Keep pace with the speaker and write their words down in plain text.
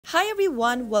Hi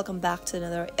everyone, welcome back to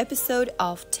another episode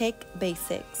of Tech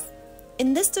Basics.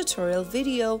 In this tutorial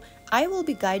video, I will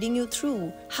be guiding you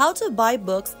through how to buy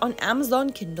books on Amazon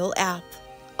Kindle app.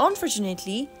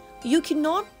 Unfortunately, you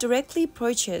cannot directly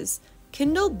purchase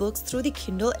Kindle books through the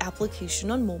Kindle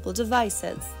application on mobile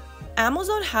devices.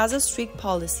 Amazon has a strict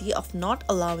policy of not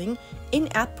allowing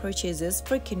in-app purchases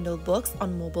for Kindle books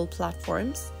on mobile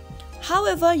platforms.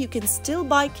 However, you can still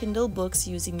buy Kindle books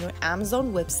using your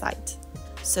Amazon website.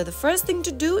 So the first thing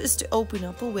to do is to open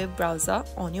up a web browser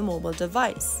on your mobile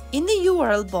device. In the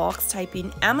URL box, type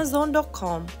in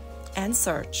amazon.com and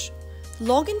search.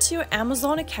 Log into your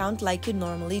Amazon account like you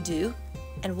normally do,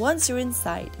 and once you're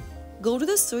inside, go to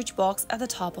the search box at the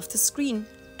top of the screen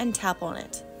and tap on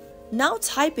it. Now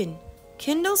type in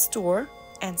Kindle Store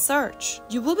and search.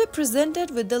 You will be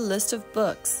presented with the list of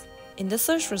books in the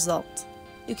search result.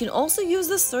 You can also use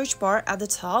the search bar at the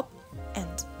top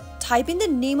and type in the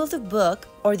name of the book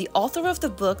or the author of the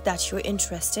book that you're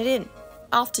interested in.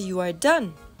 After you are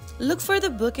done, look for the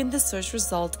book in the search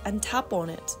result and tap on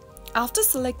it. After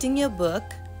selecting your book,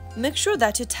 make sure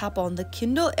that you tap on the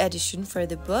Kindle edition for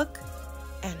the book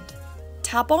and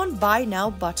tap on Buy Now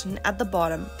button at the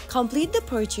bottom. Complete the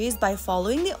purchase by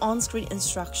following the on-screen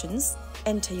instructions.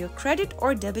 Enter your credit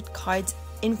or debit card's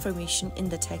information in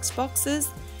the text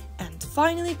boxes and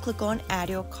finally click on Add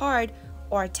Your Card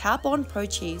or tap on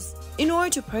Purchase in order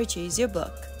to purchase your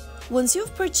book. Once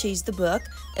you've purchased the book,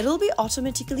 it will be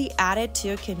automatically added to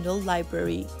your Kindle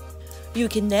library. You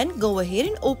can then go ahead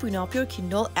and open up your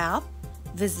Kindle app,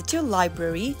 visit your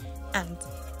library, and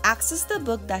access the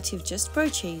book that you've just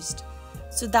purchased.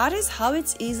 So that is how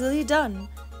it's easily done.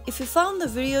 If you found the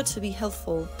video to be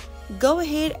helpful, go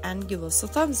ahead and give us a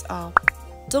thumbs up.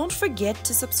 Don't forget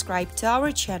to subscribe to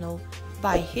our channel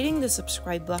by hitting the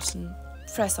subscribe button.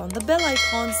 Press on the bell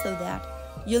icon so that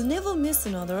you'll never miss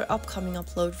another upcoming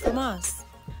upload from us.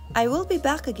 I will be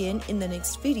back again in the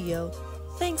next video.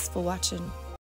 Thanks for watching.